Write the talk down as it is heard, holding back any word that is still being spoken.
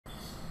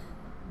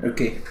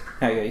Okay,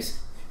 hi guys,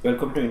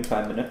 welcome to In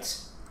 5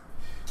 Minutes.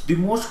 The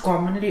most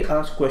commonly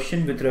asked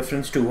question with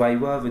reference to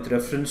Viva, with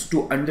reference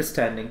to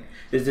understanding,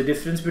 is the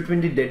difference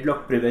between the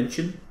deadlock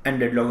prevention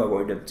and deadlock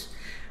avoidance.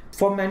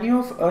 For many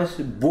of us,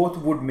 both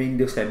would mean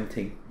the same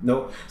thing.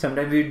 No,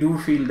 sometimes we do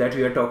feel that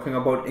we are talking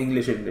about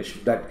English,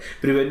 that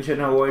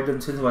prevention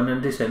avoidance is one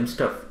and the same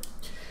stuff.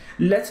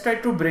 Let's try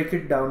to break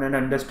it down and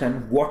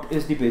understand what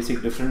is the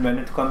basic difference when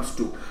it comes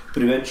to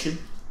prevention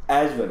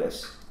as well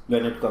as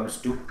when it comes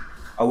to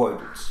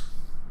avoidance.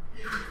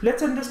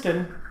 Let's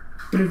understand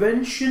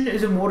prevention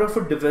is a more of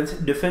a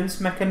defense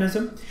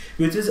mechanism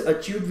which is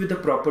achieved with a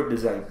proper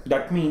design.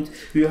 That means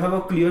you have a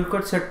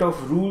clear-cut set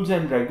of rules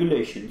and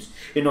regulations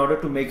in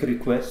order to make a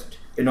request,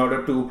 in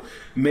order to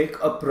make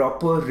a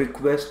proper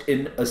request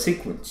in a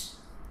sequence.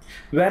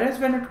 Whereas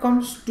when it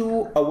comes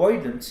to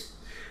avoidance,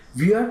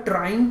 we are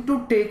trying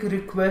to take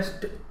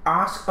request,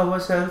 ask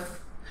ourselves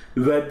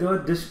whether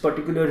this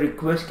particular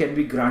request can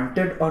be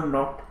granted or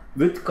not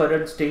with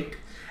current state,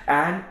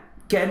 and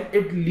can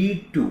it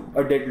lead to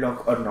a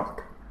deadlock or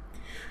not.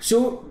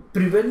 So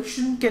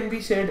prevention can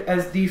be said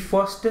as the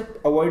first step,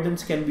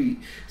 avoidance can be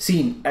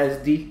seen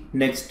as the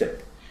next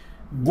step.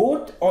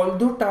 Both,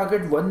 although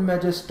target one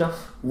major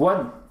stuff,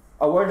 one,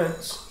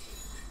 avoidance,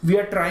 we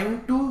are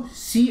trying to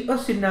see a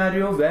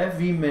scenario where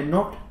we may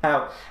not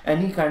have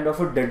any kind of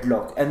a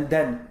deadlock, and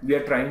then we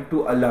are trying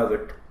to allow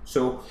it.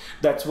 So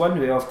that's one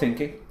way of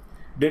thinking.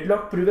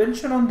 Deadlock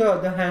prevention, on the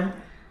other hand,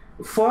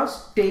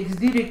 first takes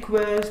the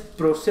request,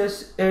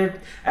 process it,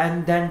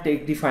 and then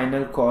take the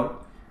final call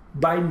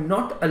by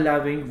not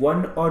allowing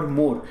one or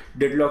more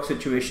deadlock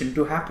situation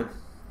to happen.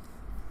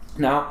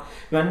 Now,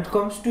 when it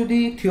comes to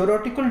the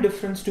theoretical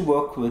difference to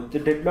work with, the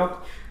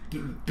deadlock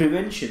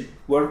prevention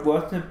works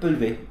one simple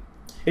way.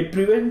 It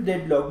prevents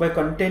deadlock by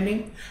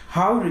containing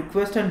how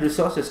requests and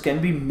resources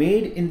can be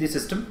made in the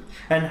system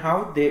and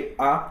how they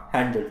are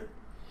handled.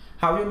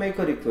 How you make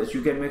a request?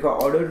 You can make an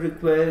order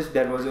request.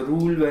 There was a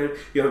rule where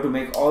you have to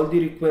make all the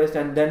requests,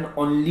 and then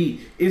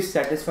only if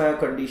satisfy a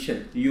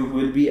condition you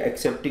will be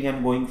accepting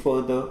and going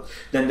further.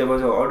 Then there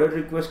was an order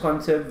request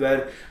concept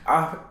where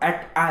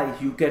at I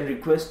you can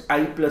request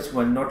I plus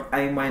 1, not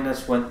I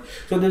minus 1.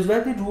 So this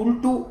was the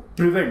rule to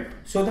prevent,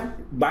 so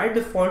that by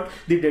default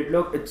the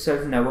deadlock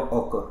itself never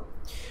occur.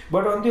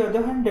 But on the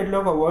other hand,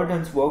 deadlock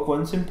avoidance work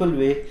one simple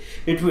way.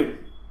 It will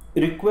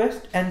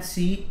request and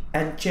see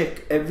and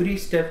check every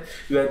step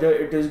whether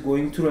it is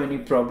going through any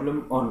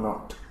problem or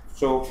not.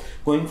 So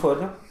going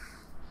further,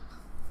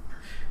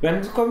 when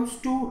it comes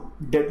to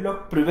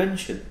deadlock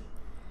prevention,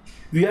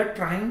 we are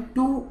trying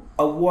to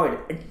avoid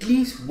at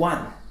least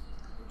one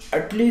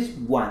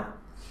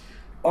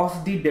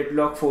of the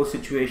deadlock force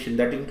situation.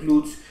 That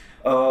includes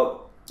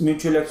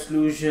mutual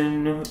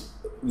exclusion,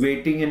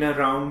 waiting in a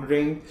round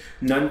ring,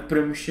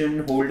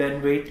 non-preemption, hold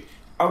and wait,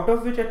 out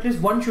of which at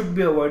least one should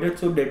be avoided,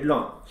 so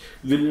deadlock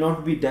will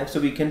not be there, so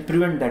we can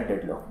prevent that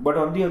deadlock. But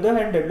on the other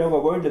hand, deadlock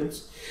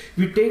avoidance,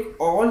 we take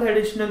all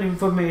additional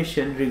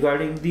information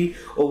regarding the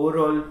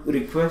overall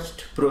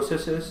request,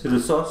 processes,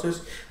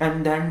 resources,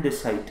 and then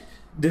decide.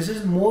 This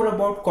is more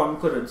about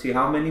concurrency,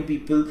 how many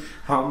people,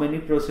 how many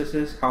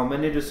processes, how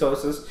many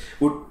resources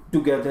would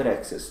together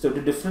access. So the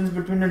difference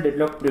between a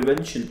deadlock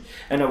prevention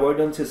and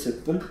avoidance is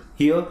simple.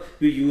 Here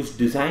we use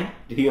design.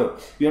 Here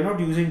we are not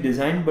using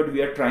design, but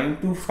we are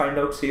trying to find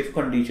out safe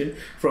condition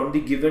from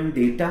the given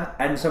data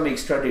and some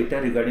extra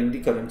data regarding the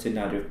current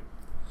scenario.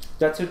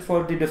 That's it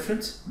for the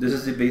difference. This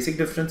is the basic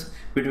difference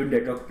between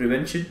deadlock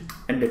prevention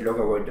and deadlock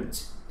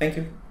avoidance. Thank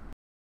you.